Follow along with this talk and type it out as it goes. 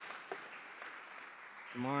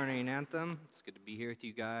Good morning, Anthem. It's good to be here with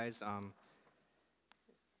you guys.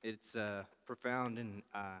 It's a profound and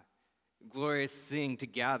glorious thing to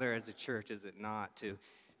gather as a church, is it not?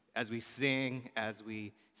 As we sing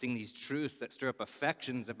these truths that stir up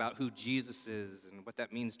affections about who Jesus is and what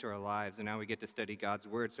that means to our lives. And now we get to study God's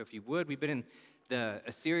Word. So if you would, we've been in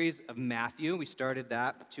a series of Matthew. We started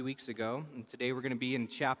that 2 weeks ago, and today we're going to be in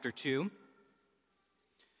chapter 2.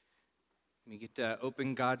 We get to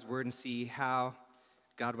open God's Word and see how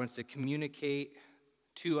God wants to communicate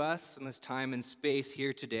to us in this time and space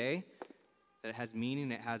here today, that it has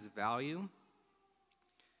meaning, it has value.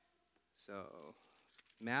 So,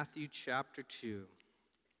 Matthew chapter 2.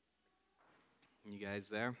 You guys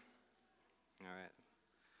there? All right.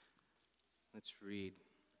 Let's read.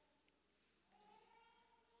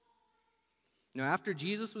 Now, after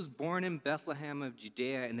Jesus was born in Bethlehem of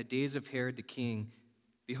Judea in the days of Herod the king,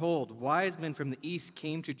 behold, wise men from the east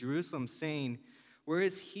came to Jerusalem, saying, "Where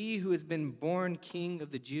is he who has been born King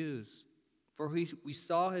of the Jews? For we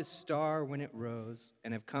saw his star when it rose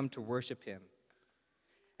and have come to worship him."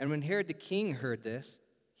 And when Herod the king heard this,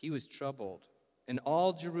 he was troubled, and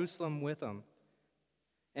all Jerusalem with him.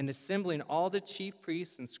 And assembling all the chief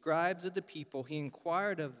priests and scribes of the people, he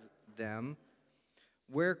inquired of them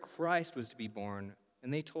where Christ was to be born.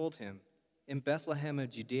 And they told him, "In Bethlehem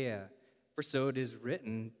of Judea, for so it is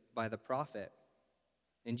written by the prophet.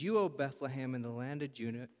 And you, O Bethlehem, in the land of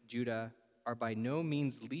Judah, are by no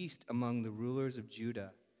means least among the rulers of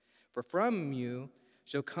Judah. For from you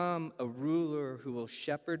shall come a ruler who will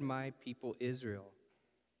shepherd my people Israel."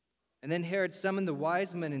 And then Herod summoned the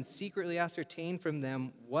wise men and secretly ascertained from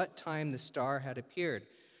them what time the star had appeared.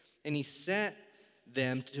 And he sent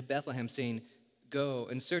them to Bethlehem, saying, "Go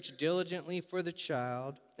and search diligently for the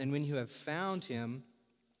child, and when you have found him,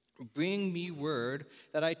 bring me word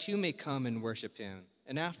that I too may come and worship him."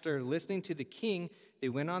 And after listening to the king, they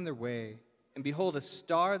went on their way. And behold, a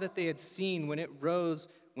star that they had seen when it rose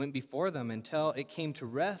went before them until it came to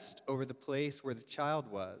rest over the place where the child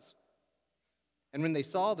was. And when they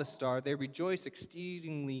saw the star, they rejoiced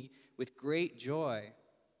exceedingly with great joy.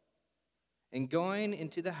 And going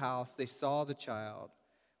into the house, they saw the child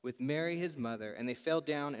with Mary his mother, and they fell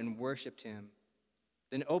down and worshipped him.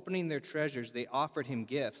 Then opening their treasures, they offered him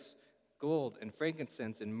gifts, gold and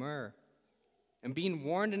frankincense and myrrh. And being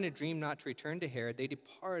warned in a dream not to return to Herod, they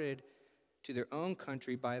departed to their own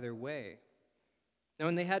country by their way. Now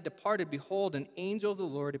when they had departed, behold, an angel of the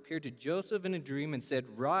Lord appeared to Joseph in a dream and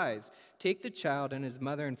said, "Rise, take the child and his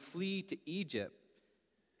mother and flee to Egypt,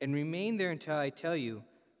 and remain there until I tell you,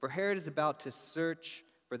 for Herod is about to search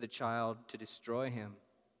for the child to destroy him."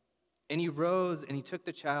 And he rose and he took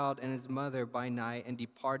the child and his mother by night and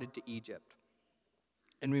departed to Egypt,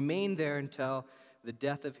 and remained there until the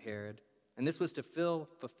death of Herod. And this was to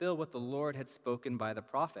fulfill what the Lord had spoken by the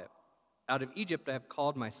prophet. "Out of Egypt I have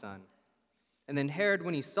called my son." And then Herod,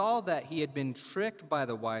 when he saw that he had been tricked by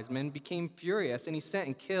the wise men, became furious, and he sent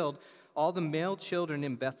and killed all the male children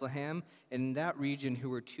in Bethlehem and in that region who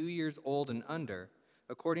were 2 years old and under,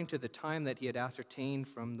 according to the time that he had ascertained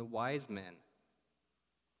from the wise men.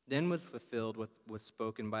 Then was fulfilled what was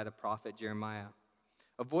spoken by the prophet Jeremiah.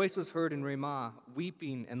 "A voice was heard in Ramah,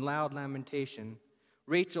 weeping and loud lamentation,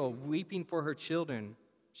 Rachel weeping for her children.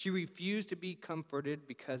 She refused to be comforted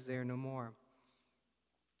because they are no more."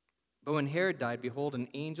 But when Herod died, behold, an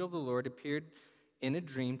angel of the Lord appeared in a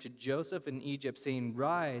dream to Joseph in Egypt, saying,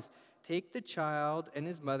 "Rise, take the child and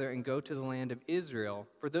his mother and go to the land of Israel,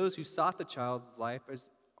 for those who sought the child's life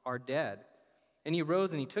are dead." And he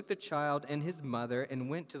rose and he took the child and his mother and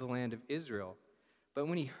went to the land of Israel. But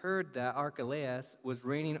when he heard that Archelaus was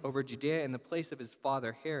reigning over Judea in the place of his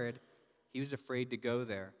father Herod, he was afraid to go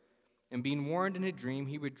there. And being warned in a dream,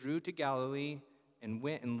 he withdrew to Galilee and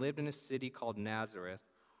went and lived in a city called Nazareth,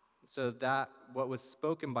 so that what was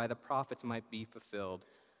spoken by the prophets might be fulfilled,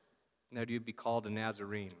 and that he would be called a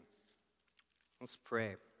Nazarene. Let's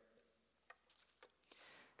pray.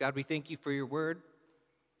 God, we thank you for your word.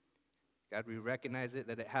 God, we recognize that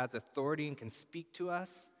it has authority and can speak to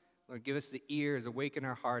us. Lord, give us the ears, awaken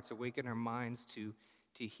our hearts, awaken our minds to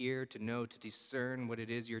hear, to know, to discern what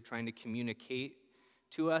it is you're trying to communicate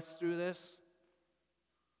to us through this.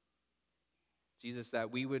 Jesus,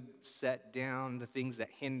 that we would set down the things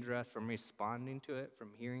that hinder us from responding to it,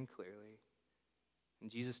 from hearing clearly. In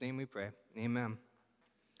Jesus' name we pray. Amen.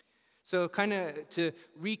 So kind of to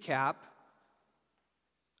recap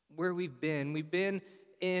where we've been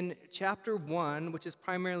in chapter 1, which is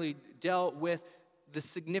primarily dealt with the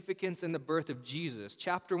significance and the birth of Jesus.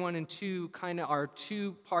 Chapter 1 and 2 kind of are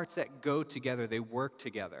two parts that go together. They work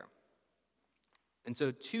together. And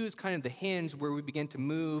so 2 is kind of the hinge where we begin to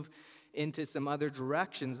move into some other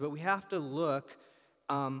directions, but we have to look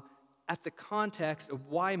at the context of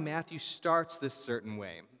why Matthew starts this certain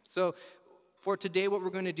way. So for today, what we're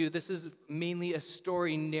going to do, this is mainly a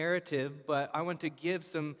story narrative, but I want to give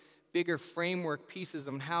some bigger framework pieces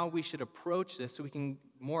on how we should approach this so we can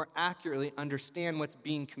more accurately understand what's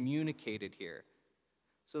being communicated here.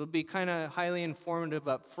 So it'll be kind of highly informative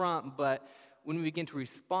up front, but when we begin to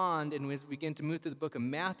respond and as we begin to move through the book of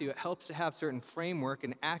Matthew, it helps to have certain framework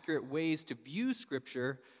and accurate ways to view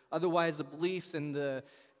Scripture. Otherwise, the beliefs and the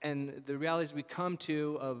realities we come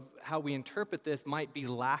to of how we interpret this might be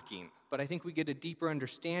lacking. But I think we get a deeper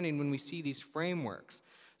understanding when we see these frameworks.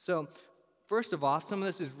 So first of all, some of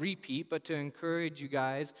this is repeat, but to encourage you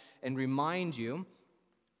guys and remind you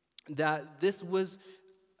that this was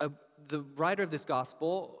the writer of this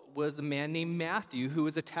gospel was a man named Matthew, who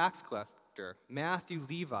was a tax collector, Matthew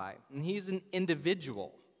Levi. And he's an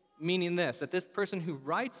individual, meaning that this person who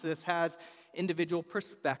writes this has individual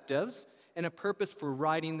perspectives and a purpose for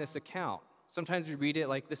writing this account. Sometimes we read it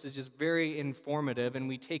like this is just very informative, and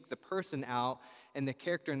we take the person out and the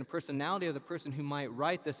character and the personality of the person who might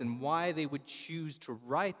write this and why they would choose to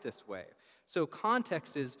write this way. So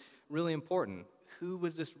context is really important. Who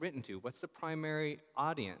was this written to? What's the primary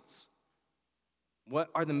audience? What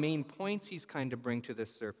are the main points he's kind of bring to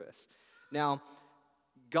this surface? Now,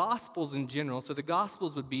 Gospels in general, so the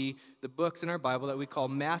Gospels would be the books in our Bible that we call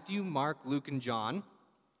Matthew, Mark, Luke, and John.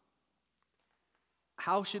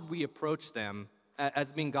 How should we approach them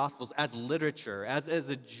as being Gospels, as literature, as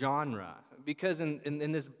a genre? Because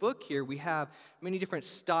in this book here, we have many different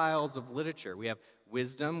styles of literature. We have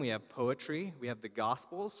wisdom, we have poetry, we have the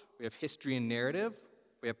Gospels, we have history and narrative,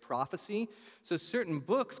 we have prophecy. So certain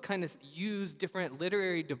books kind of use different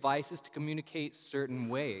literary devices to communicate certain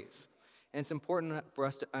ways. And it's important for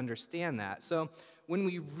us to understand that. So when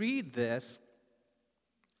we read this,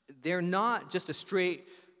 they're not just a straight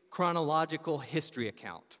chronological history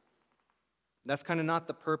account. That's kind of not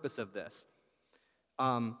the purpose of this,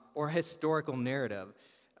 or historical narrative.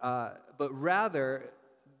 But rather,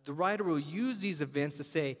 the writer will use these events to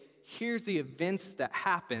say, here's the events that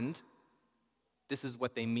happened, this is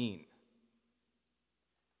what they mean.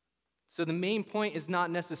 So the main point is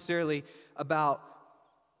not necessarily about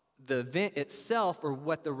the event itself or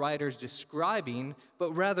what the writer's describing,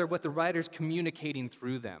 but rather what the writer's communicating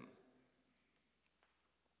through them.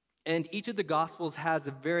 And each of the Gospels has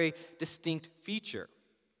a very distinct feature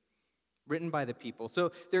written by the people.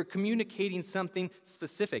 So they're communicating something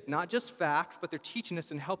specific, not just facts, but they're teaching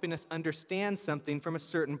us and helping us understand something from a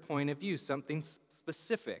certain point of view, something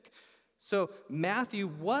specific. So Matthew,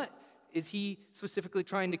 what is he specifically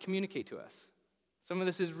trying to communicate to us? Some of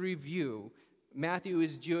this is review. Matthew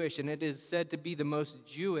is Jewish, and it is said to be the most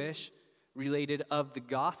Jewish-related of the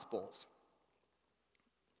Gospels.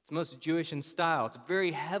 It's most Jewish in style. It's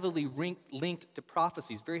very heavily linked to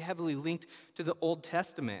prophecies, very heavily linked to the Old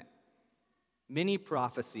Testament. Many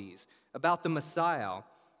prophecies about the Messiah.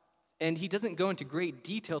 And he doesn't go into great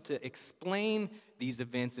detail to explain these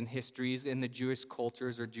events and histories in the Jewish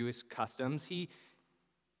cultures or Jewish customs. He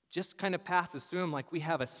just kind of passes through them like we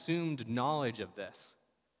have assumed knowledge of this.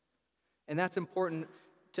 And that's important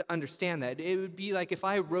to understand that. It would be like if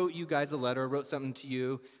I wrote you guys a letter, wrote something to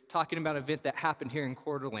you, talking about an event that happened here in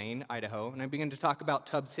Coeur d'Alene, Idaho, and I begin to talk about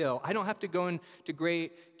Tubbs Hill. I don't have to go into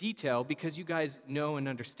great detail because you guys know and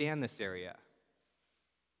understand this area.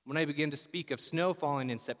 When I begin to speak of snow falling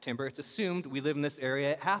in September, it's assumed we live in this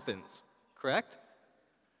area, it happens, correct?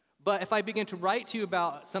 But if I begin to write to you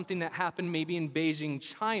about something that happened maybe in Beijing,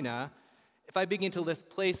 China, if I begin to list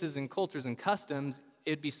places and cultures and customs,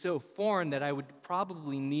 it'd be so foreign that I would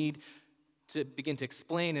probably need to begin to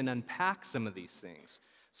explain and unpack some of these things.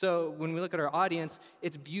 So when we look at our audience,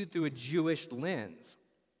 it's viewed through a Jewish lens.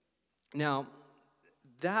 Now,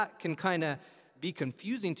 that can kind of be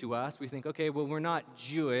confusing to us. We think, okay, well, we're not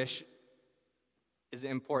Jewish. Is it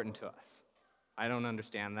important to us? I don't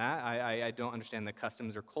understand that. I don't understand the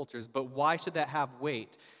customs or cultures, but why should that have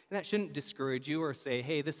weight? And that shouldn't discourage you or say,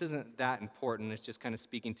 hey, this isn't that important. It's just kind of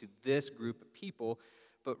speaking to this group of people.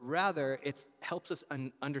 But rather, it helps us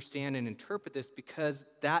understand and interpret this because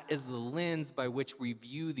that is the lens by which we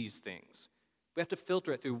view these things. We have to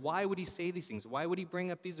filter it through. Why would he say these things? Why would he bring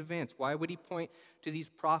up these events? Why would he point to these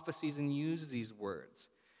prophecies and use these words?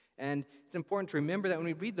 And it's important to remember that when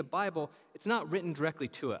we read the Bible, it's not written directly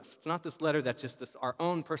to us. It's not this letter that's just our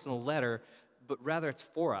own personal letter, but rather it's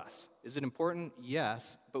for us. Is it important?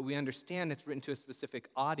 Yes, but we understand it's written to a specific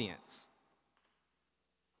audience.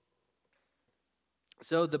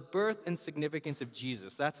 So the birth and significance of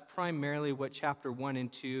Jesus, that's primarily what chapter 1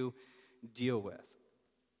 and 2 deal with.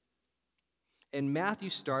 And Matthew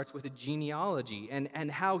starts with a genealogy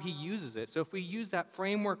and how he uses it. So if we use that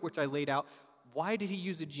framework which I laid out, why did he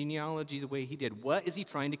use a genealogy the way he did? What is he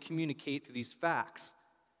trying to communicate through these facts?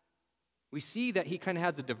 We see that he kind of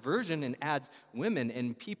has a diversion and adds women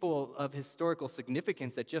and people of historical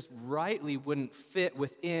significance that just rightly wouldn't fit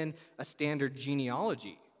within a standard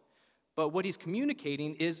genealogy. But what he's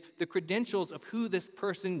communicating is the credentials of who this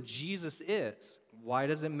person Jesus is. Why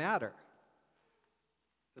does it matter?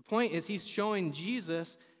 The point is he's showing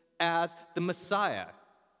Jesus as the Messiah.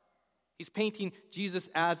 He's painting Jesus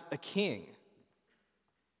as a king.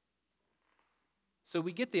 So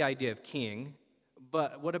we get the idea of king,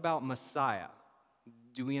 but what about Messiah?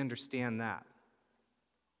 Do we understand that?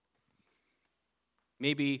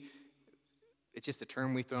 Maybe it's just a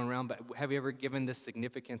term we've thrown around, but have you ever given the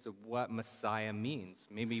significance of what Messiah means?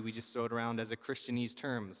 Maybe we just throw it around as a Christianese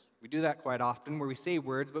terms. We do that quite often where we say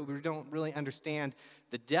words, but we don't really understand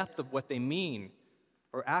the depth of what they mean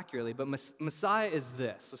or accurately. But Messiah is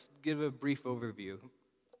this. Let's give a brief overview.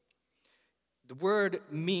 The word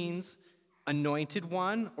means anointed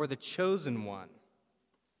one or the chosen one.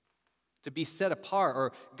 To be set apart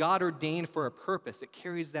or God ordained for a purpose. It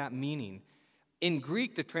carries that meaning. In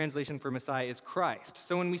Greek, the translation for Messiah is Christ.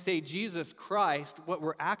 So when we say Jesus Christ, what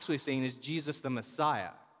we're actually saying is Jesus the Messiah.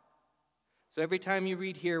 So every time you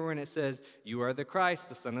read here when it says, "You are the Christ,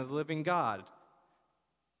 the Son of the living God,"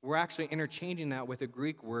 we're actually interchanging that with a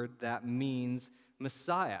Greek word that means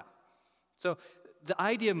Messiah. So the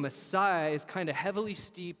idea of Messiah is kind of heavily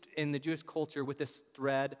steeped in the Jewish culture with this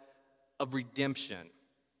thread of redemption.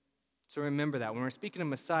 So remember that. When we're speaking of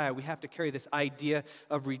Messiah, we have to carry this idea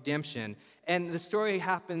of redemption. And the story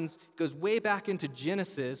goes way back into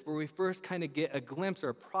Genesis, where we first kind of get a glimpse or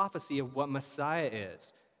a prophecy of what Messiah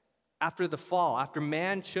is. After the fall, after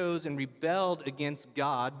man chose and rebelled against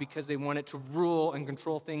God because they wanted to rule and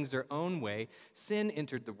control things their own way, sin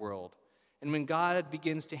entered the world. And when God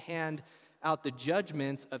begins to hand out the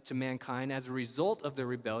judgments to mankind as a result of their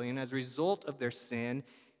rebellion, as a result of their sin,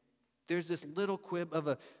 there's this little quib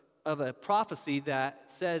of a prophecy that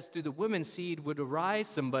says through the woman's seed would arise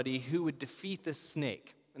somebody who would defeat the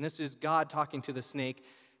snake. And this is God talking to the snake,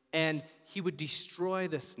 and he would destroy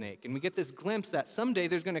the snake. And we get this glimpse that someday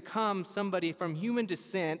there's going to come somebody from human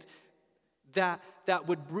descent that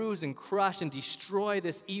would bruise and crush and destroy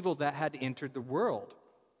this evil that had entered the world.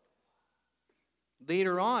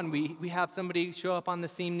 Later on, we have somebody show up on the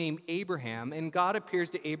scene named Abraham, and God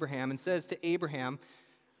appears to Abraham and says to Abraham,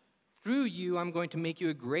 "Through you, I'm going to make you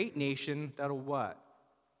a great nation that'll what?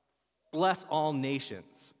 Bless all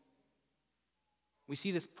nations." We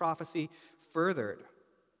see this prophecy furthered,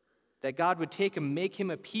 that God would take him, make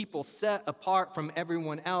him a people set apart from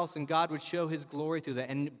everyone else, and God would show his glory through that.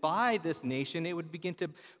 And by this nation, it would begin to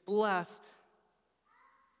bless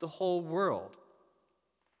the whole world.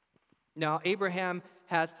 Now, Abraham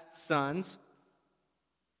has sons,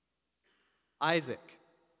 Isaac,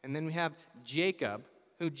 and then we have Jacob,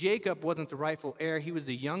 who Jacob wasn't the rightful heir. He was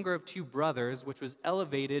the younger of two brothers, which was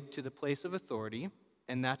elevated to the place of authority,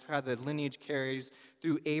 and that's how the lineage carries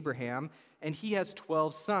through Abraham. And he has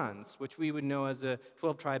 12 sons, which we would know as the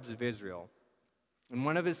 12 tribes of Israel. And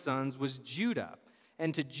one of his sons was Judah.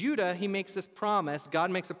 And to Judah, he makes this promise. God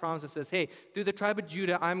makes a promise that says, hey, through the tribe of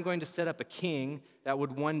Judah, I'm going to set up a king that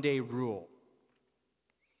would one day rule.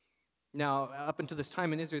 Now, up until this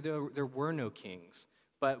time in Israel, there were no kings.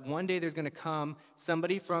 But one day there's going to come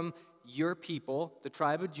somebody from your people, the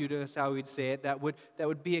tribe of Judah, is how we'd say it, that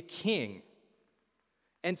would be a king.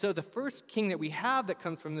 And so the first king that we have that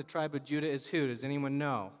comes from the tribe of Judah is who? Does anyone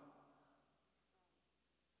know?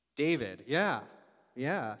 David, yeah.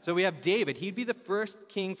 So we have David. He'd be the first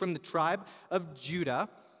king from the tribe of Judah.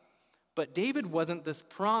 But David wasn't this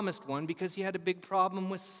promised one because he had a big problem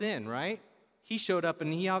with sin, right? He showed up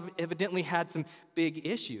and he evidently had some big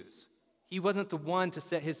issues. He wasn't the one to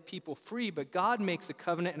set his people free, but God makes a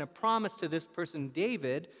covenant and a promise to this person,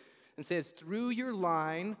 David, and says, through your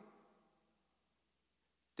line,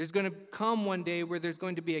 there's going to come one day where there's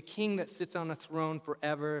going to be a king that sits on a throne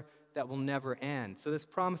forever that will never end. So this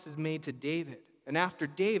promise is made to David. And after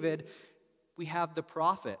David, we have the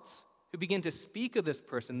prophets who begin to speak of this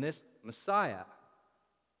person, this Messiah,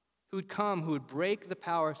 who would come, who would break the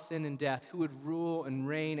power of sin and death, who would rule and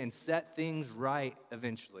reign and set things right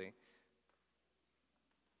eventually.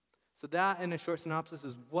 So that, in a short synopsis,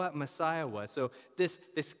 is what Messiah was. So this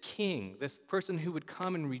king, this person who would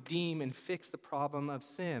come and redeem and fix the problem of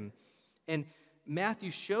sin. And Matthew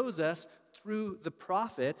shows us through the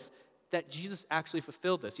prophets that Jesus actually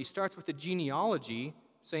fulfilled this. He starts with a genealogy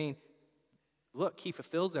saying, look, he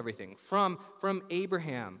fulfills everything. From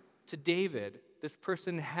Abraham to David, this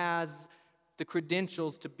person has the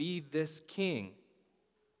credentials to be this king.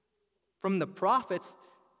 From the prophets,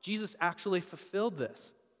 Jesus actually fulfilled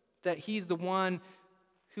this, that he's the one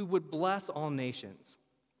who would bless all nations.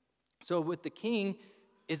 So with the king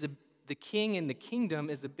and the kingdom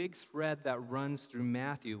is a big thread that runs through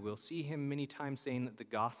Matthew. We'll see him many times saying that the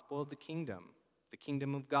gospel of the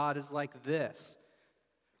kingdom of God is like this.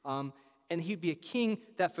 And he'd be a king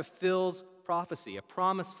that fulfills prophecy, a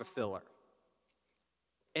promise fulfiller.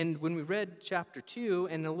 And when we read chapter 2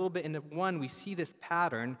 and a little bit into 1, we see this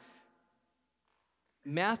pattern.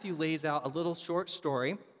 Matthew lays out a little short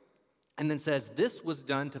story and then says, this was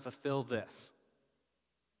done to fulfill this.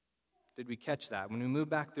 Did we catch that? When we move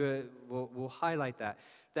back through it, we'll highlight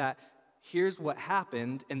that here's what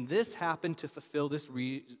happened, and this happened to fulfill this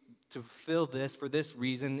for this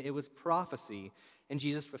reason. It was prophecy, and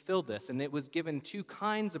Jesus fulfilled this. And it was given two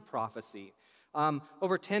kinds of prophecy.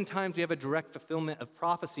 Over 10 times we have a direct fulfillment of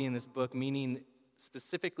prophecy in this book, meaning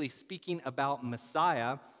specifically speaking about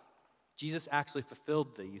Messiah. Jesus actually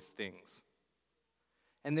fulfilled these things.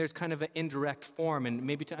 And there's kind of an indirect form, and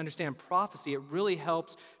maybe to understand prophecy, it really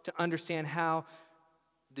helps to understand how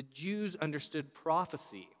the Jews understood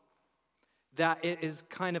prophecy, that it is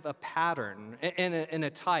kind of a pattern and a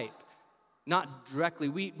type, not directly.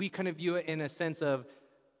 We kind of view it in a sense of,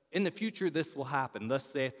 in the future this will happen, thus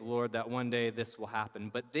saith the Lord, that one day this will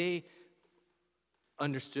happen. But they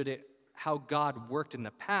understood it, how God worked in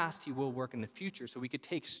the past, he will work in the future. So we could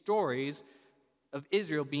take stories of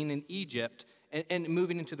Israel being in Egypt and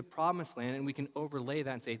moving into the promised land, and we can overlay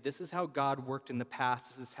that and say, this is how God worked in the past,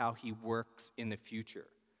 this is how he works in the future.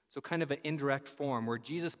 So kind of an indirect form where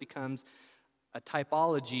Jesus becomes a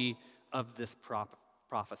typology of this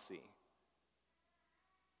prophecy.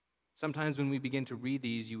 Sometimes when we begin to read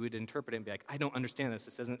these, you would interpret it and be like, I don't understand this.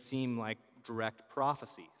 This doesn't seem like direct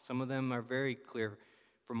prophecy. Some of them are very clear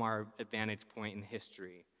from our vantage point in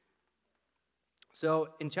history. So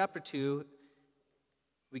in chapter 2,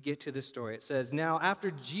 we get to this story. It says, now after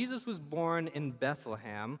Jesus was born in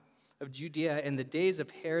Bethlehem of Judea in the days of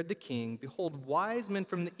Herod the king, behold, wise men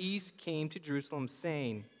from the east came to Jerusalem,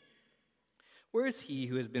 saying, where is he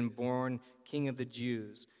who has been born King of the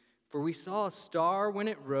Jews? For we saw a star when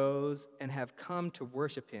it rose and have come to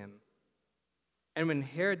worship him. And when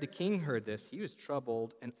Herod the king heard this, he was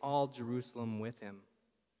troubled, and all Jerusalem with him.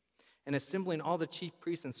 And assembling all the chief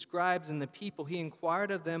priests and scribes and the people, he inquired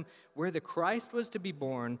of them where the Christ was to be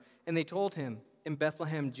born. And they told him, in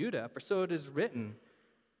Bethlehem, Judah, for so it is written,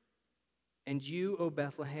 and you, O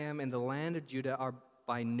Bethlehem, in the land of Judah, are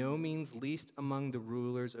by no means least among the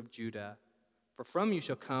rulers of Judah. For from you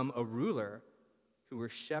shall come a ruler who will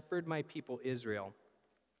shepherd my people Israel.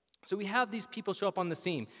 So we have these people show up on the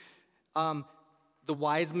scene. The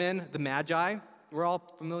wise men, the Magi, we're all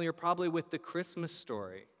familiar probably with the Christmas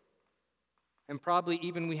story. And probably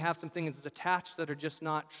even we have some things attached that are just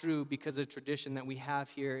not true because of tradition that we have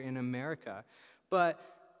here in America. But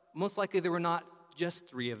most likely there were not just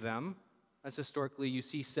 3 of them, as historically you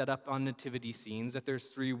see set up on nativity scenes, that there's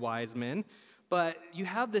 3 wise men. But you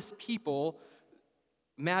have this people,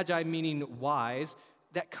 Magi meaning wise,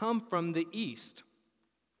 that come from the east.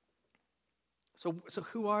 So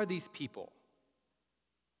who are these people?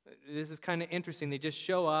 This is kind of interesting. They just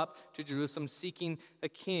show up to Jerusalem seeking a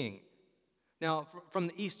king. Now, from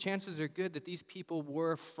the east, chances are good that these people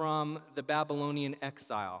were from the Babylonian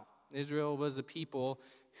exile. Israel was a people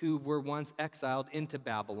who were once exiled into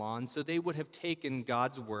Babylon, so they would have taken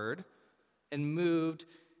God's word and moved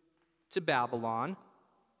to Babylon,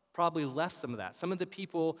 probably left some of that. Some of the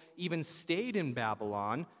people even stayed in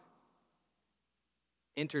Babylon,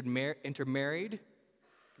 intermarried,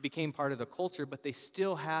 became part of the culture, but they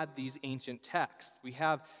still had these ancient texts. We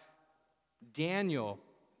have Daniel,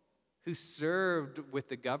 who served with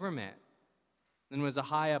the government and was a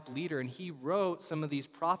high-up leader, and he wrote some of these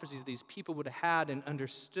prophecies these people would have had and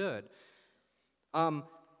understood.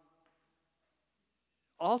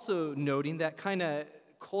 Also noting that kind of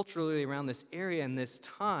culturally around this area and this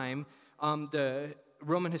time, the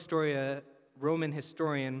Roman historian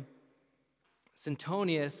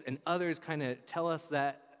Suetonius and others kind of tell us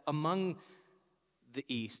that among the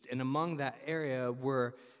east and among that area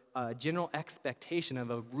were general expectation of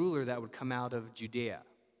a ruler that would come out of Judea.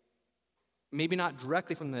 Maybe not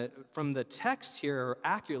directly from the text here or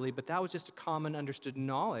accurately, but that was just a common understood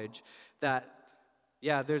knowledge that,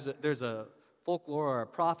 yeah, there's a folklore or a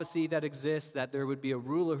prophecy that exists that there would be a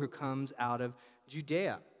ruler who comes out of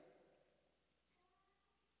Judea.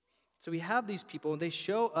 So we have these people, and they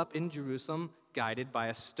show up in Jerusalem guided by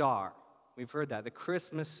a star. We've heard that, the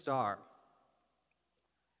Christmas star.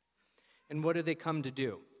 And what do they come to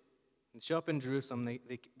do? They show up in Jerusalem.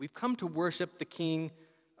 We've come to worship the King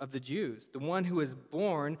of the Jews, the one who is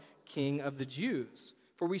born King of the Jews.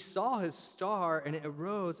 For we saw his star, and it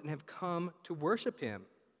arose, and have come to worship him.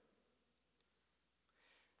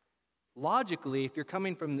 Logically, if you're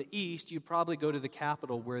coming from the east, you'd probably go to the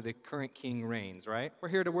capital where the current king reigns, right? We're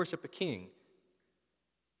here to worship a king.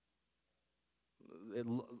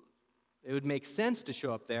 It would make sense to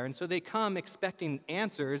show up there. And so they come expecting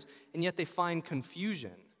answers, and yet they find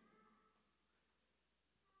confusion.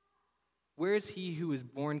 Where is he who is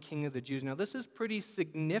born King of the Jews? Now, this is pretty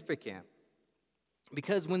significant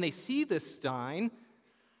because when they see this sign,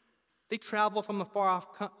 they travel from a far-off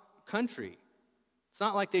country. It's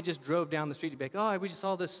not like they just drove down the street to be like, oh, we just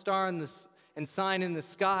saw this star and sign in the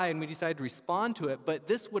sky, and we decided to respond to it. But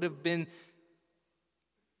this would have been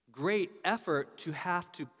great effort to have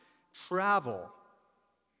to travel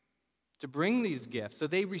to bring these gifts. So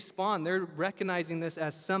they respond. They're recognizing this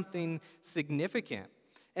as something significant.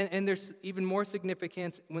 And there's even more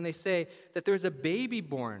significance when they say that there's a baby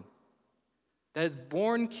born that is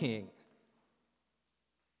born king.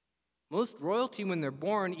 Most royalty, when they're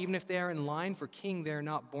born, even if they are in line for king, they're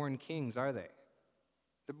not born kings, are they?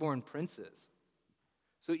 They're born princes.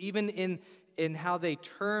 So even in how they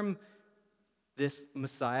term this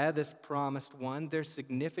Messiah, this promised one, there's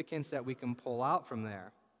significance that we can pull out from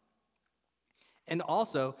there. And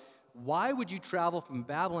also, why would you travel from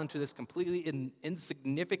Babylon to this completely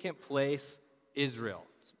insignificant place, Israel,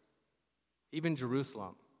 even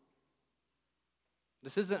Jerusalem?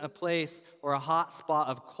 This isn't a place or a hot spot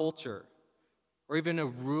of culture or even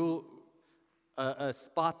a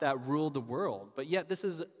spot that ruled the world. But yet this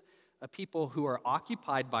is a people who are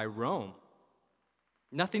occupied by Rome.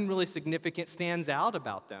 Nothing really significant stands out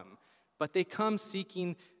about them, but they come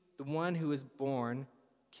seeking the one who is born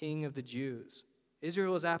King of the Jews.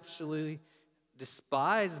 Israel was absolutely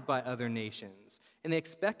despised by other nations, and they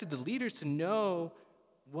expected the leaders to know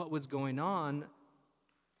what was going on,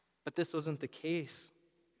 but this wasn't the case.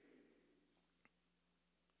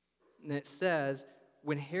 And it says,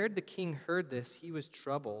 when Herod the king heard this, he was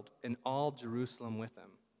troubled, and all Jerusalem with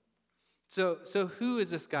him. So who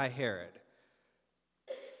is this guy Herod?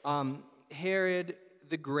 Herod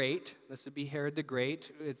the Great. This would be Herod the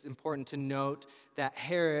Great. It's important to note that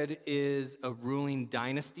Herod is a ruling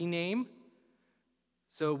dynasty name.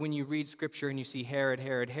 So when you read scripture and you see Herod,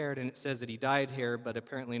 Herod, Herod, and it says that he died here, but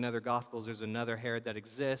apparently in other gospels there's another Herod that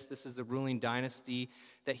exists. This is the ruling dynasty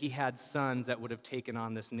that he had sons that would have taken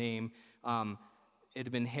on this name. It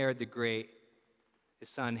had been Herod the Great, his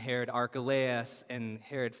son Herod Archelaus, and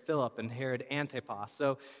Herod Philip, and Herod Antipas.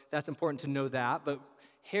 So that's important to know that. But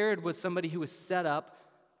Herod was somebody who was set up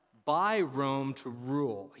by Rome to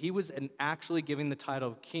rule. He was actually given the title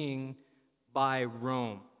of king by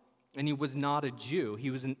Rome. And he was not a Jew.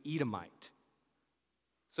 He was an Edomite.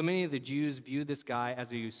 So many of the Jews viewed this guy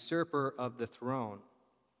as a usurper of the throne.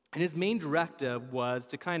 And his main directive was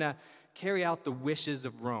to kind of carry out the wishes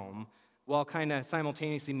of Rome while kind of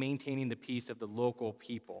simultaneously maintaining the peace of the local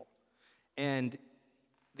people. And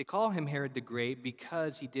they call him Herod the Great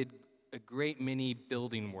because he did a great many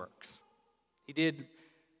building works. He did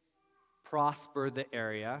prosper the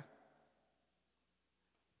area,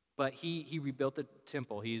 but he rebuilt the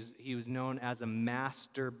temple. He was known as a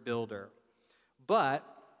master builder. But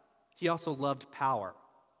he also loved power.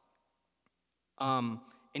 And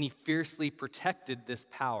he fiercely protected this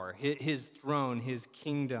power, his throne, his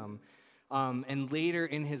kingdom. And later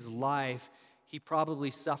in his life, he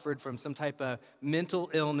probably suffered from some type of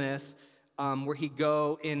mental illness where he'd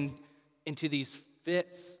go into these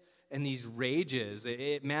fits and these rages.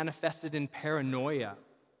 It manifested in paranoia.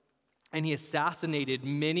 And he assassinated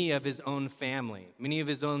many of his own family, many of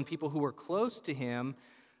his own people who were close to him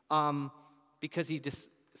because he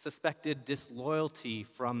suspected disloyalty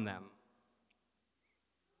from them.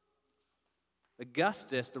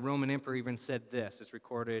 Augustus, the Roman emperor, even said this. It's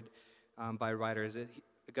recorded by writers.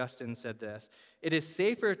 Augustine said this: "It is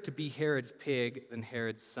safer to be Herod's pig than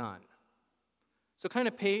Herod's son." So kind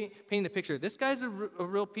of painting the picture, this guy's a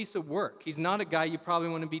real piece of work. He's not a guy you probably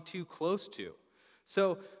want to be too close to.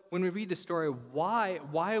 So when we read the story, why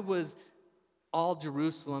was all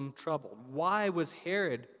Jerusalem troubled? Why was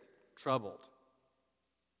Herod troubled?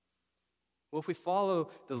 Well, if we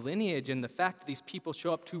follow the lineage and the fact that these people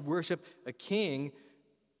show up to worship a king,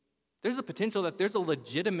 there's a potential that there's a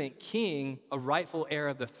legitimate king, a rightful heir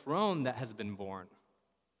of the throne that has been born.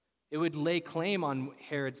 It would lay claim on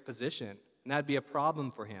Herod's position, and that'd be a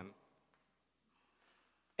problem for him.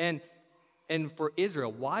 And for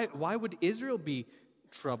Israel, why would Israel be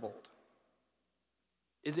troubled?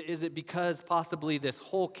 Is it because possibly this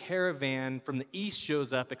whole caravan from the east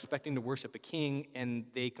shows up expecting to worship a king and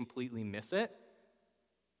they completely miss it?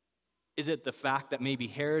 Is it the fact that maybe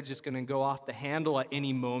Herod's just going to go off the handle at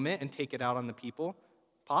any moment and take it out on the people?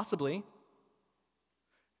 Possibly.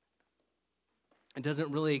 It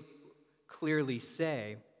doesn't really clearly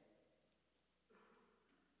say.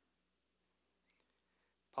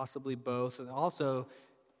 Possibly both. And also,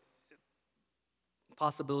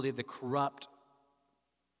 possibility of the corrupt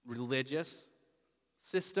religious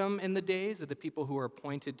system in the days of the people who were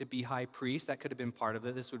appointed to be high priests. That could have been part of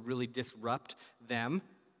it. This would really disrupt them.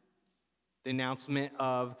 The announcement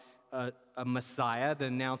of a Messiah, the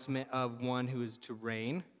announcement of one who is to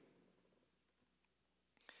reign.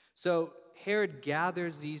 So Herod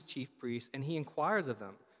gathers these chief priests and he inquires of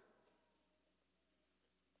them.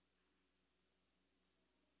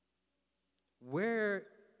 Where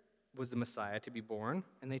was the Messiah to be born?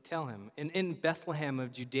 And they tell him, in Bethlehem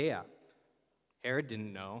of Judea. Herod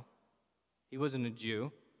didn't know. He wasn't a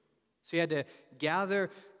Jew. So he had to gather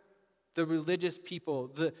the religious people,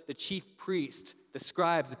 the chief priest, the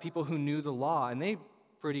scribes, the people who knew the law, and they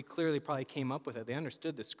pretty clearly probably came up with it. They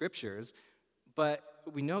understood the scriptures, but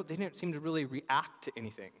we know they didn't seem to really react to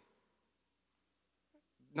anything.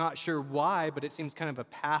 Not sure why, but it seems kind of a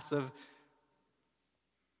passive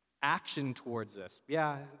action towards this.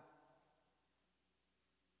 Yeah,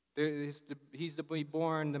 he's to be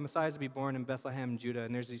born, the Messiah's to be born in Bethlehem, Judah,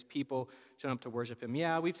 and there's these people showing up to worship him.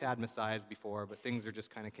 Yeah, we've had Messiahs before, but things are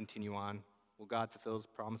just kind of continue on. Will God fulfill his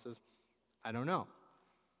promises? I don't know.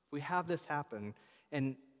 We have this happen.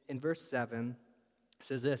 And in verse 7, it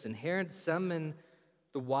says this, and Herod summoned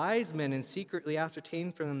the wise men and secretly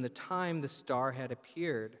ascertained from them the time the star had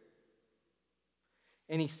appeared.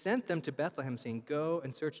 And he sent them to Bethlehem, saying, go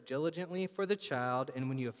and search diligently for the child, and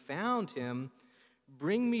when you have found him,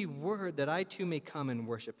 bring me word that I too may come and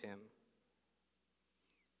worship him.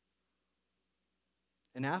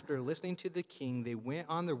 And after listening to the king, they went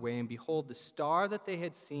on their way, and behold, the star that they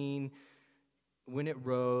had seen when it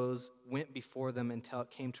rose went before them until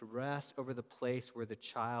it came to rest over the place where the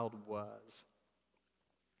child was.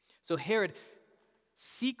 So Herod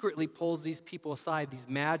secretly pulls these people aside, these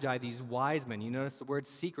magi, these wise men. You notice the word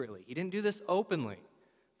secretly. He didn't do this openly.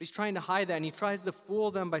 But he's trying to hide that, and he tries to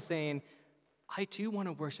fool them by saying, I too want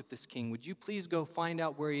to worship this king. Would you please go find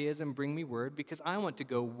out where he is and bring me word, because I want to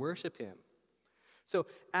go worship him. So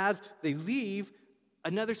as they leave,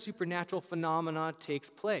 another supernatural phenomenon takes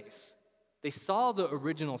place. They saw the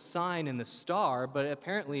original sign in the star, but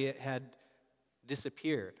apparently it had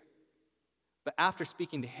disappeared. But after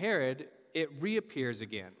speaking to Herod, it reappears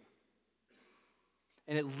again.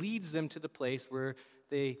 And it leads them to the place where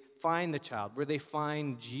they find the child, where they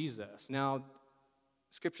find Jesus. Now,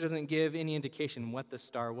 Scripture doesn't give any indication what the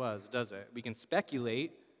star was, does it? We can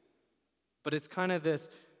speculate, but it's kind of this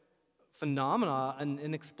phenomena, an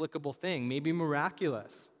inexplicable thing, maybe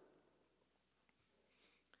miraculous.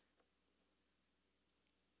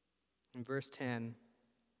 In verse 10,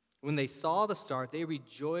 when they saw the star, they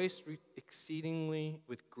rejoiced exceedingly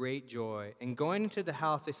with great joy. And going into the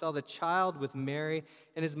house, they saw the child with Mary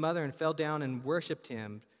and his mother and fell down and worshipped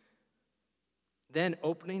him. Then,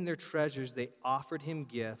 opening their treasures, they offered him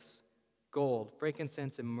gifts, gold,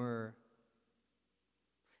 frankincense, and myrrh.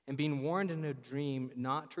 And being warned in a dream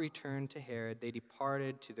not to return to Herod, they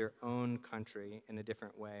departed to their own country in a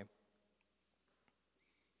different way.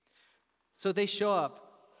 So they show up,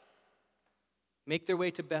 make their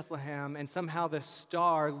way to Bethlehem, and somehow the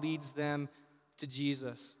star leads them to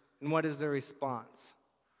Jesus. And what is their response?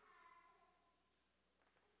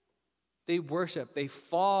 They worship, they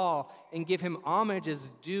fall, and give him homage as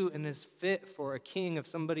due and as fit for a king of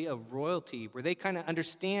somebody of royalty, where they kind of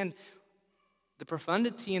understand the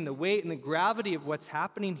profundity and the weight and the gravity of what's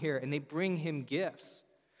happening here, and they bring him gifts.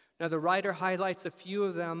 Now, the writer highlights a few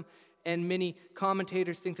of them, and many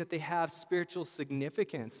commentators think that they have spiritual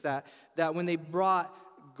significance, that when they brought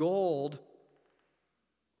gold,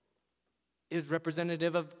 is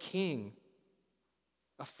representative of king,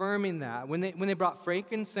 affirming that. When they brought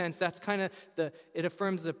frankincense, that's kind of it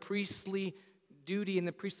affirms the priestly duty and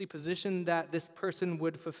the priestly position that this person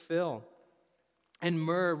would fulfill. And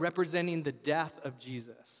myrrh representing the death of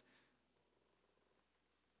Jesus.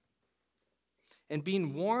 And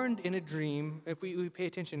being warned in a dream, if we pay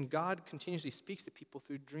attention, God continuously speaks to people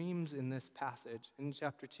through dreams in this passage, in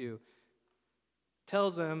chapter 2.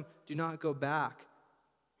 Tells them, do not go back.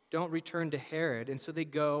 Don't return to Herod. And so they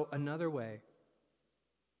go another way.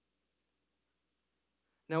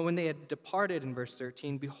 Now, when they had departed, in verse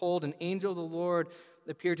 13, behold, an angel of the Lord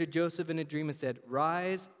appeared to Joseph in a dream and said,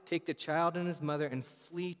 rise, take the child and his mother, and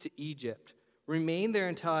flee to Egypt, Remain there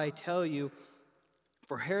until I tell you,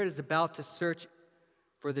 for Herod is about to search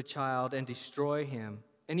for the child and destroy him."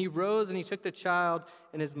 And he rose and he took the child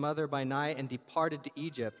and his mother by night and departed to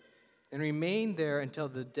Egypt and remained there until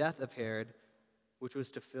the death of Herod, which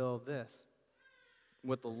was to fulfill this: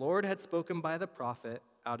 "What the Lord had spoken by the prophet,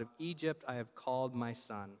 out of Egypt I have called my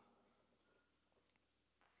son."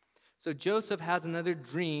 So Joseph has another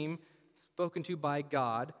dream spoken to by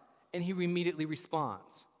God, and he immediately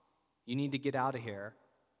responds, "You need to get out of here.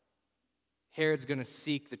 Herod's going to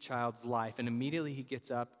seek the child's life." And immediately he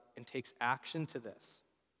gets up and takes action to this.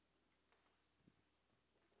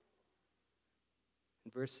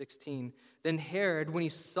 In verse 16, "Then Herod, when he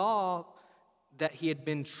saw that he had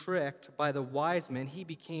been tricked by the wise men, he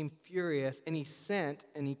became furious, and he sent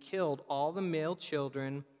and he killed all the male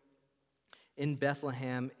children in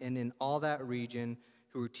Bethlehem and in all that region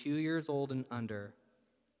who were 2 years old and under,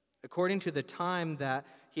 according to the time that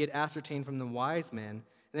he had ascertained from the wise men.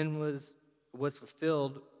 And then was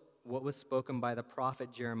fulfilled what was spoken by the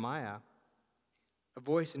prophet Jeremiah. A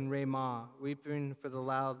voice in Ramah, weeping for the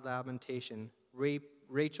loud lamentation,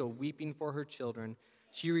 Rachel weeping for her children.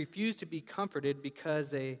 She refused to be comforted because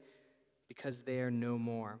they are no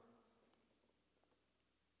more."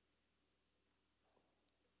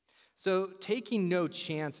 So, taking no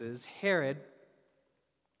chances, Herod,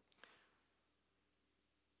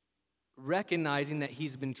 recognizing that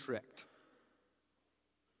he's been tricked,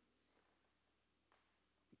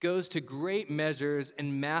 goes to great measures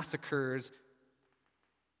and massacres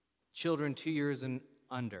children 2 years and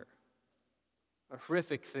under. A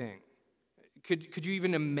horrific thing. Could you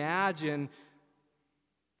even imagine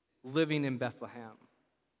living in Bethlehem?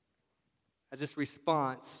 As this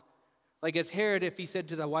response, like as Herod, if he said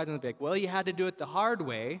to the wise men, like, "Well, you had to do it the hard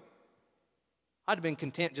way," I'd have been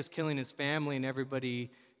content just killing his family and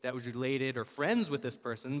everybody that was related or friends with this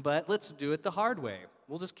person, but let's do it the hard way.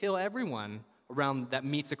 We'll just kill everyone around that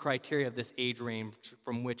meets the criteria of this age range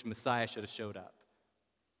from which Messiah should have showed up.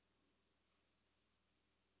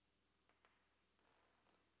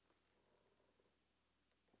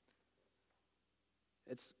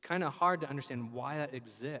 It's kind of hard to understand why that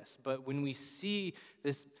exists, but when we see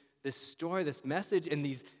this story, this message, and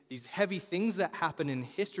these heavy things that happen in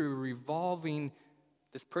history revolving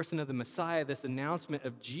this person of the Messiah, this announcement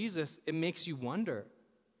of Jesus, it makes you wonder.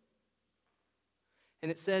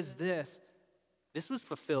 And it says this was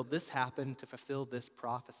fulfilled, this happened to fulfill this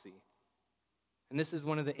prophecy. And this is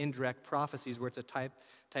one of the indirect prophecies where it's a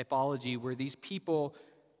typology where these people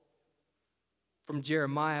from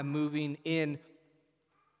Jeremiah moving in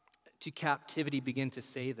to captivity begin to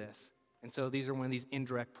say this. And so these are one of these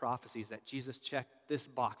indirect prophecies that Jesus checked this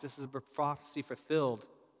box. This is a prophecy fulfilled.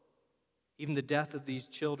 Even the death of these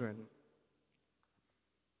children.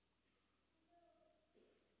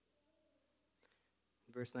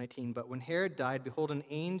 Verse 19, "But when Herod died, behold, an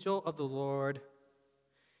angel of the Lord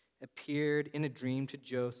appeared in a dream to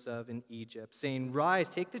Joseph in Egypt, saying, 'Rise,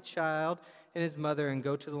 take the child and his mother and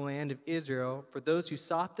go to the land of Israel, for those who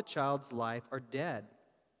sought the child's life are dead.'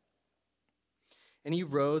 And he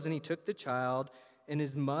rose and he took the child and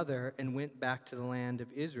his mother and went back to the land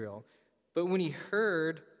of Israel. But when he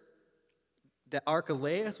heard that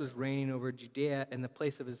Archelaus was reigning over Judea in the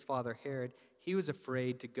place of his father Herod, he was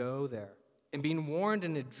afraid to go there. And being warned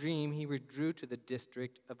in a dream, he withdrew to the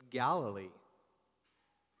district of Galilee.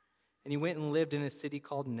 And he went and lived in a city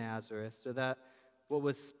called Nazareth, so that what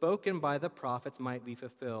was spoken by the prophets might be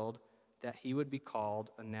fulfilled, that he would be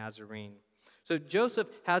called a Nazarene." So Joseph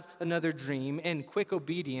has another dream, and quick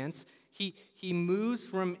obedience. He moves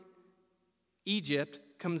from Egypt,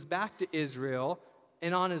 comes back to Israel,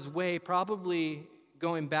 and on his way, probably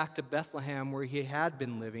going back to Bethlehem where he had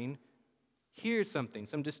been living, hears something,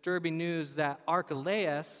 some disturbing news that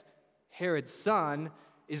Archelaus, Herod's son,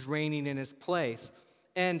 is reigning in his place.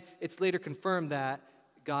 And it's later confirmed that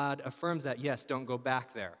God affirms that, yes, don't go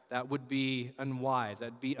back there. That would be unwise,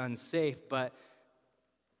 that would be unsafe, but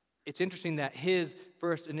it's interesting that his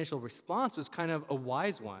first initial response was kind of a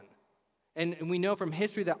wise one. And we know from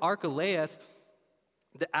history that Archelaus,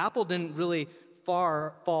 the apple didn't really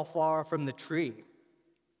fall far from the tree.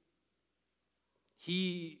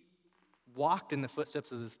 He walked in the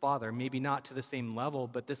footsteps of his father, maybe not to the same level,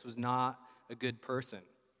 but this was not a good person.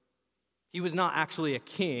 He was not actually a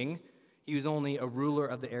king. He was only a ruler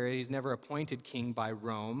of the area. He's never appointed king by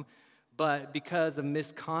Rome. But because of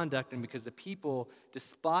misconduct and because the people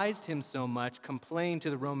despised him so much, complained to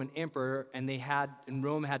the Roman emperor, and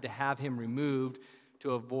Rome had to have him removed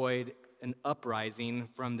to avoid an uprising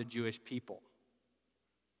from the Jewish people.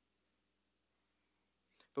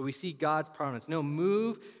 But we see God's promise. No,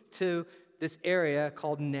 move to this area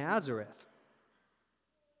called Nazareth.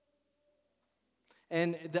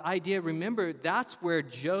 And the idea, remember, that's where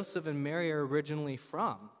Joseph and Mary are originally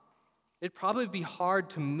from. It'd probably be hard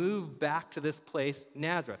to move back to this place,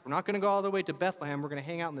 Nazareth. We're not going to go all the way to Bethlehem. We're going to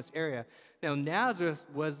hang out in this area. Now, Nazareth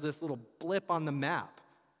was this little blip on the map,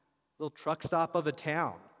 little truck stop of a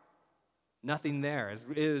town. Nothing there.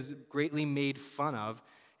 It was greatly made fun of.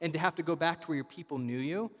 And to have to go back to where your people knew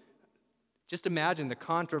you, just imagine the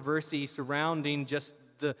controversy surrounding just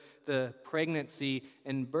the pregnancy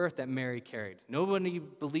and birth that Mary carried. Nobody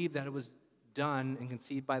believed that it was done and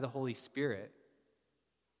conceived by the Holy Spirit.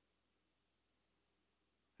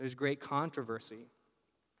 There's great controversy.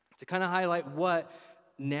 To kind of highlight what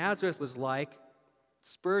Nazareth was like,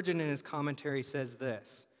 Spurgeon in his commentary says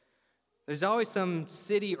this: there's always some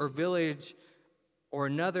city or village or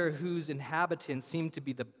another whose inhabitants seem to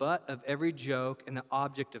be the butt of every joke and the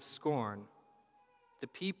object of scorn. The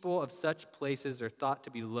people of such places are thought to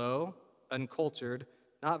be low, uncultured,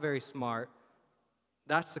 not very smart.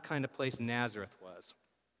 That's the kind of place Nazareth was.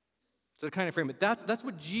 So to kind of frame it, that's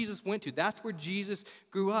what Jesus went to. That's where Jesus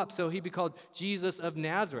grew up. So he'd be called Jesus of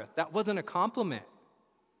Nazareth. That wasn't a compliment.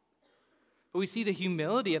 But we see the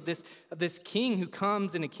humility of this king who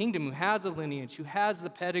comes in a kingdom, who has a lineage, who has the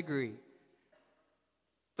pedigree.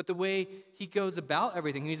 But the way he goes about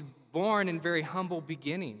everything, he's born in very humble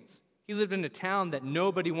beginnings. He lived in a town that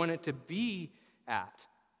nobody wanted to be at.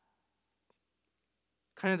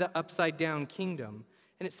 Kind of the upside-down kingdom.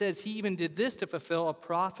 And it says he even did this to fulfill a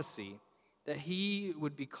prophecy, that he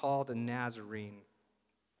would be called a Nazarene.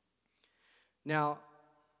 Now,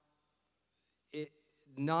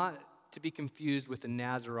 not to be confused with the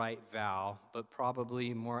Nazarite vow, but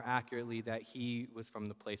probably more accurately that he was from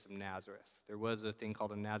the place of Nazareth. There was a thing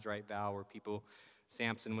called a Nazarite vow where people,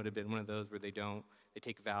 Samson would have been one of those where they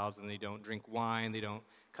take vows and they don't drink wine, they don't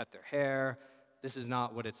cut their hair. This is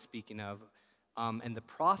not what it's speaking of. And the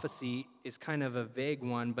prophecy is kind of a vague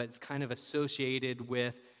one, but it's kind of associated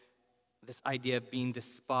with this idea of being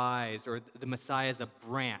despised, or the Messiah as a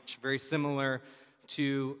branch, very similar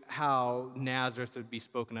to how Nazareth would be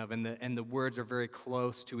spoken of, and the words are very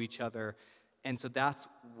close to each other. And so that's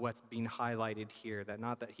what's being highlighted here, that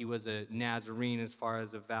not that he was a Nazarene as far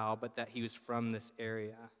as a vow, but that he was from this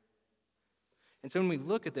area. And so when we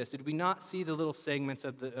look at this, did we not see the little segments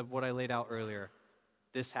of what I laid out earlier?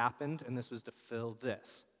 This happened, and this was to fill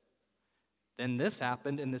this. Then this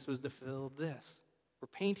happened, and this was to fill this. We're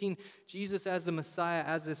painting Jesus as the Messiah,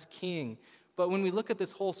 as this king. But when we look at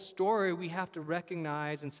this whole story, we have to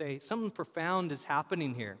recognize and say, something profound is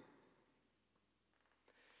happening here.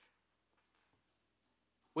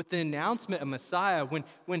 With the announcement of Messiah,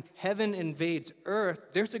 when heaven invades earth,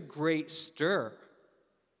 there's a great stir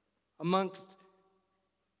amongst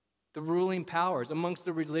the ruling powers, amongst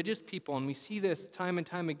the religious people. And we see this time and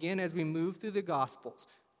time again as we move through the Gospels.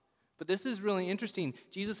 But this is really interesting.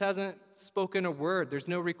 Jesus hasn't spoken a word. There's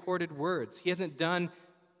no recorded words. He hasn't done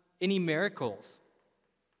any miracles.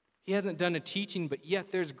 He hasn't done a teaching, but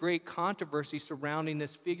yet there's great controversy surrounding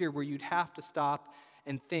this figure where you'd have to stop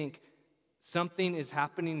and think, something is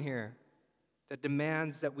happening here that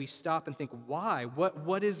demands that we stop and think, why?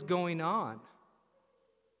 What is going on?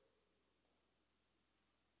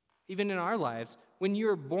 Even in our lives, when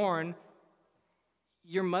you're born,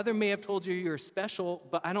 your mother may have told you you're special,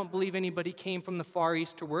 but I don't believe anybody came from the Far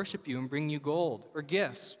East to worship you and bring you gold or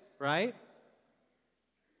gifts, right?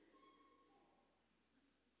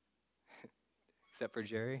 Except for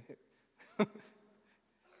Jerry.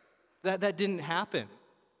 That didn't happen.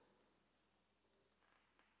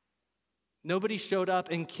 Nobody showed up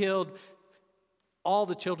and killed all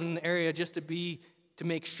the children in the area just to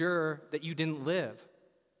make sure that you didn't live.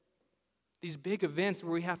 These big events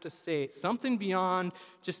where we have to say something beyond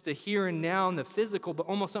just the here and now and the physical, but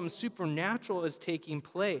almost something supernatural is taking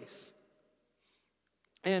place.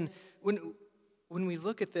 And when we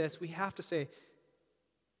look at this, we have to say,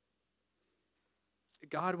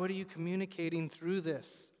 God, what are you communicating through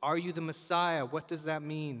this? Are you the Messiah? What does that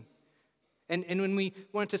mean? And when we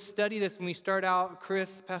want to study this, when we start out,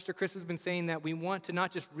 Pastor Chris has been saying that we want to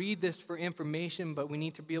not just read this for information, but we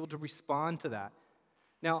need to be able to respond to that.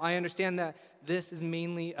 Now, I understand that this is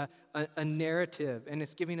mainly a narrative, and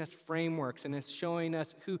it's giving us frameworks, and it's showing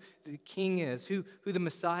us who the king is, who the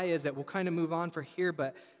Messiah is, that we'll kind of move on for here,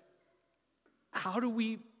 but how do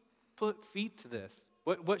we put feet to this?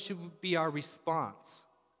 What should be our response?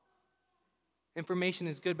 Information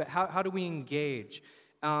is good, but how do we engage?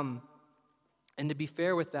 And to be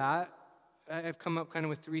fair with that, I've come up kind of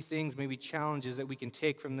with three things, maybe challenges that we can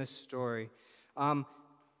take from this story.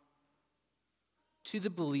 To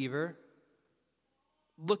the believer,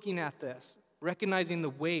 looking at this, recognizing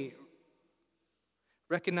the weight,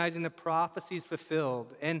 recognizing the prophecies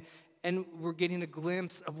fulfilled, and we're getting a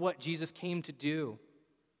glimpse of what Jesus came to do.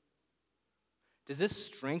 Does this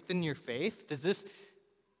strengthen your faith? Does this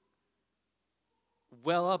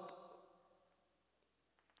well up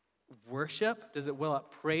worship? Does it well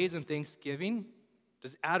up praise and thanksgiving?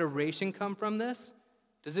 Does adoration come from this?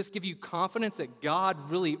 Does this give you confidence that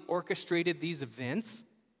God really orchestrated these events?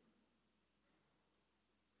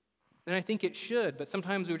 And I think it should, but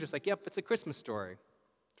sometimes we're just like, yep, it's a Christmas story,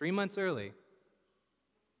 3 months early.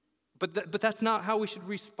 But that's not how we should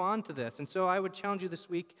respond to this. And so I would challenge you this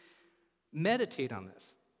week, meditate on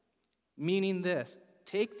this. Meaning this,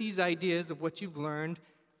 take these ideas of what you've learned,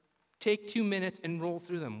 take 2 minutes and roll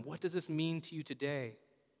through them. What does this mean to you today?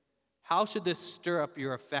 How should this stir up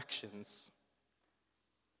your affections?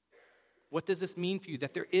 What does this mean for you?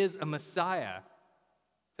 That there is a Messiah,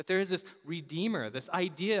 that there is this Redeemer, this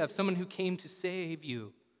idea of someone who came to save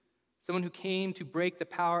you, someone who came to break the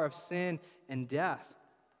power of sin and death.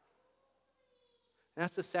 And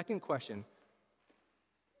that's the second question.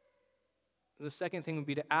 The second thing would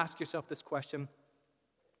be to ask yourself this question: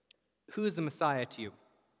 who is the Messiah to you?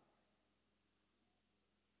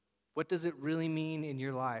 What does it really mean in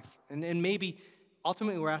your life? And maybe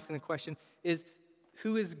ultimately we're asking the question is,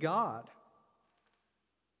 who is God?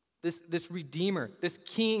 This Redeemer, this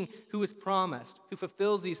King who was promised, who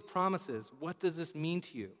fulfills these promises. What does this mean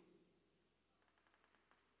to you?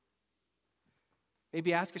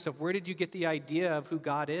 Maybe ask yourself, where did you get the idea of who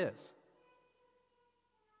God is?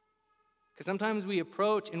 Because sometimes we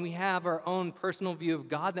approach and we have our own personal view of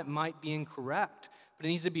God that might be incorrect, but it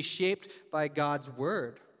needs to be shaped by God's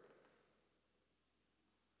word.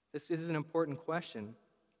 This is an important question.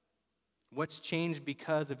 What's changed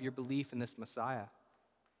because of your belief in this Messiah?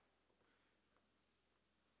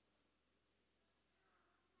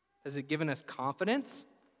 Has it given us confidence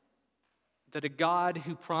that a God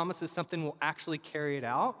who promises something will actually carry it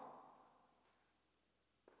out?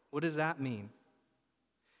 What does that mean?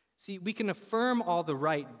 See, we can affirm all the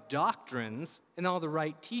right doctrines and all the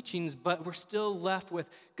right teachings, but we're still left with,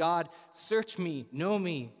 God, search me, know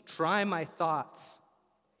me, try my thoughts.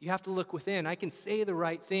 You have to look within. I can say the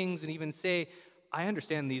right things and even say, I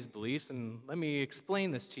understand these beliefs, and let me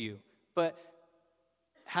explain this to you. But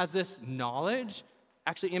has this knowledge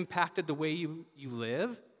actually impacted the way you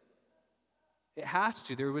live? It has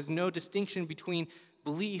to. There was no distinction between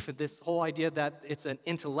belief and this whole idea that it's an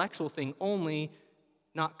intellectual thing only,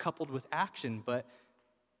 not coupled with action, but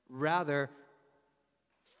rather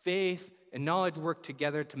faith and knowledge work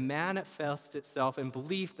together to manifest itself in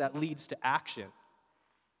belief that leads to action.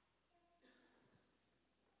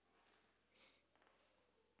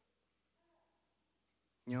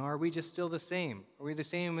 You know, are we just still the same? Are we the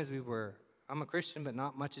same as we were? I'm a Christian, but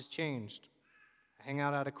not much has changed. I hang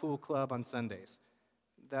out at a cool club on Sundays.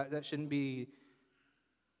 That shouldn't be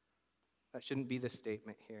the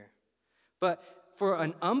statement here. But for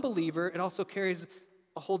an unbeliever, it also carries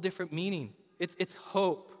a whole different meaning. It's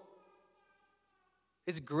hope.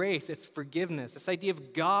 It's grace. It's forgiveness. This idea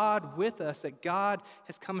of God with us, that God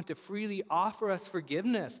has come to freely offer us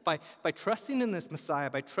forgiveness by trusting in this Messiah,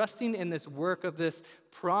 by trusting in this work of this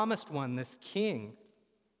promised one, this King.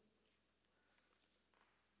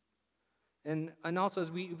 And also,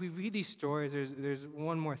 as we read these stories, there's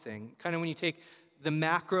one more thing. Kind of when you take the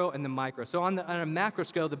macro and the micro. So on a macro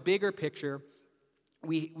scale, the bigger picture,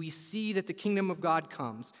 we see that the kingdom of God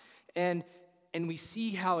comes. And we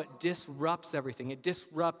see how it disrupts everything. It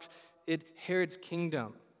disrupts Herod's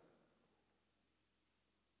kingdom.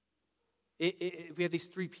 We have these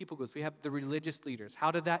 3 people groups. We have the religious leaders. How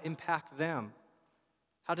did that impact them?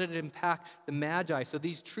 How did it impact the Magi? So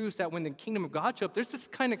these truths that when the kingdom of God show up, there's this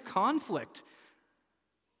kind of conflict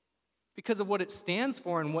because of what it stands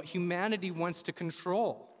for and what humanity wants to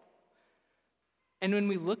control. And when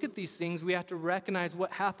we look at these things, we have to recognize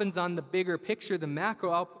what happens on the bigger picture, the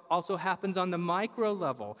macro, also happens on the micro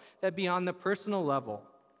level, that beyond the personal level.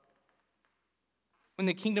 When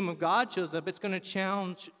the kingdom of God shows up, it's going to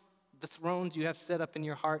challenge the thrones you have set up in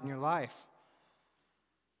your heart and your life.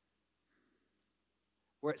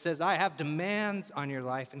 Where it says, I have demands on your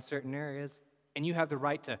life in certain areas, and you have the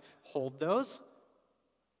right to hold those.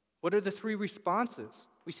 What are the 3 responses?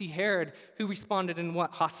 We see Herod, who responded in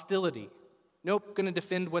what? Hostility. Nope, going to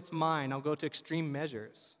defend what's mine. I'll go to extreme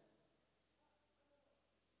measures.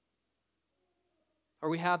 Or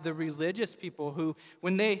we have the religious people who,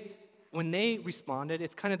 when they responded,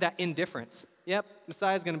 it's kind of that indifference. Yep,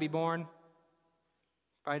 Messiah's going to be born.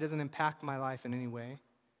 Probably doesn't impact my life in any way.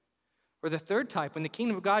 Or the third type, when the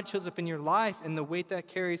kingdom of God shows up in your life and the weight that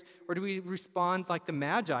carries, or do we respond like the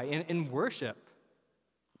Magi in worship?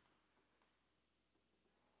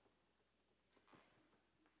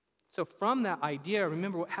 So from that idea,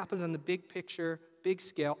 remember what happens on the big picture, big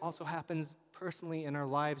scale, also happens personally in our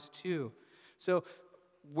lives too. So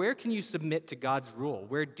where can you submit to God's rule?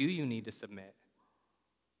 Where do you need to submit?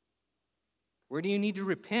 Where do you need to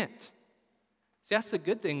repent? See, that's the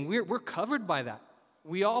good thing. We're covered by that.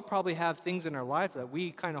 We all probably have things in our life that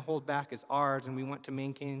we kind of hold back as ours and we want to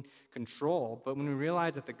maintain control. But when we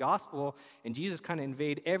realize that the gospel and Jesus kind of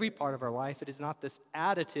invade every part of our life, it is not this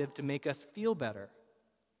additive to make us feel better.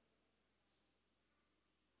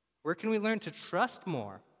 Where can we learn to trust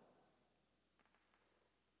more?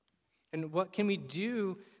 And what can we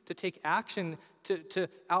do to take action to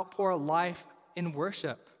outpour a life in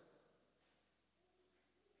worship?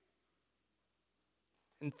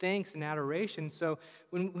 And thanks and adoration. So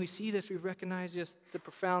when we see this, we recognize just the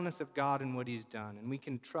profoundness of God and what he's done. And we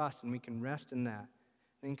can trust and we can rest in that.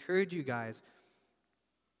 I encourage you guys,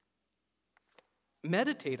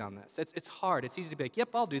 meditate on this. It's hard. It's easy to be like, yep,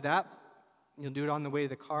 I'll do that. You'll do it on the way to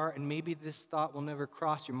the car, and maybe this thought will never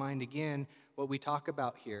cross your mind again, what we talk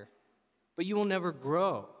about here. But you will never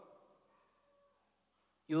grow.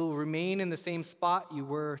 You'll remain in the same spot you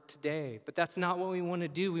were today. But that's not what we want to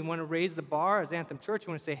do. We want to raise the bar as Anthem Church.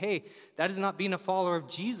 We want to say, hey, that is not being a follower of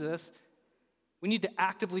Jesus. We need to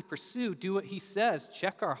actively pursue, do what he says,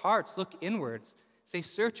 check our hearts, look inwards. Say,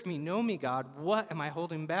 search me, know me, God. What am I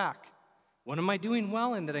holding back? What am I doing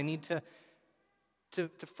well in that I need to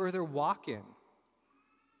further walk in?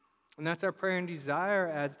 And that's our prayer and desire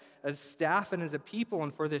as staff and as a people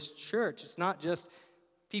and for this church. It's not just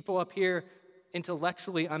people up here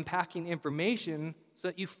intellectually unpacking information so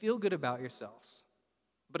that you feel good about yourselves.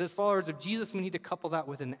 But as followers of Jesus, we need to couple that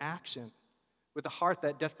with an action, with a heart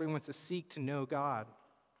that desperately wants to seek to know God.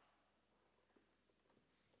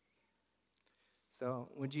 So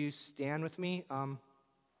would you stand with me?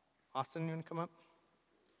 Austin, you want to come up?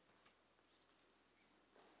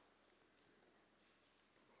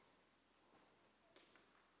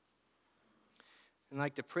 And I'd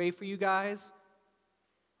like to pray for you guys,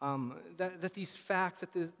 that these facts,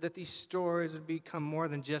 that these stories would become more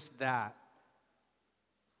than just that.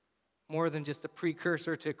 More than just a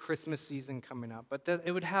precursor to Christmas season coming up. But that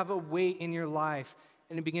it would have a weight in your life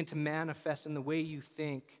and it begin to manifest in the way you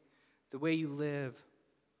think, the way you live,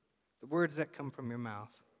 the words that come from your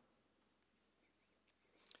mouth.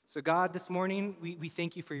 So God, this morning, we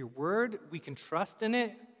thank you for your word. We can trust in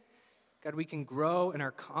it. God, we can grow in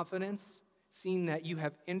our confidence, seeing that you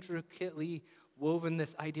have intricately woven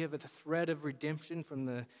this idea of the thread of redemption from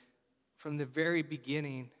the very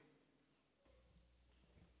beginning.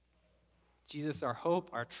 Jesus, our hope,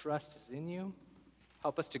 our trust is in you.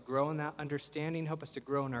 Help us to grow in that understanding. Help us to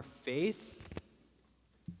grow in our faith.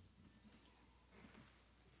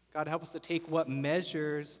 God, help us to take what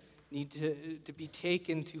measures need to be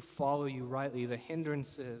taken to follow you rightly, the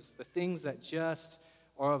hindrances, the things that just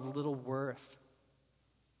are of little worth.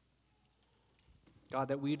 God,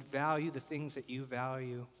 that we'd value the things that you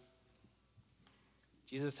value.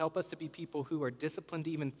 Jesus, help us to be people who are disciplined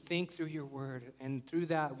to even think through your word. And through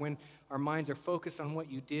that, when our minds are focused on what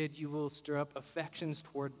you did, you will stir up affections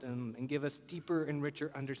toward them and give us deeper and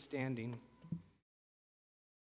richer understanding.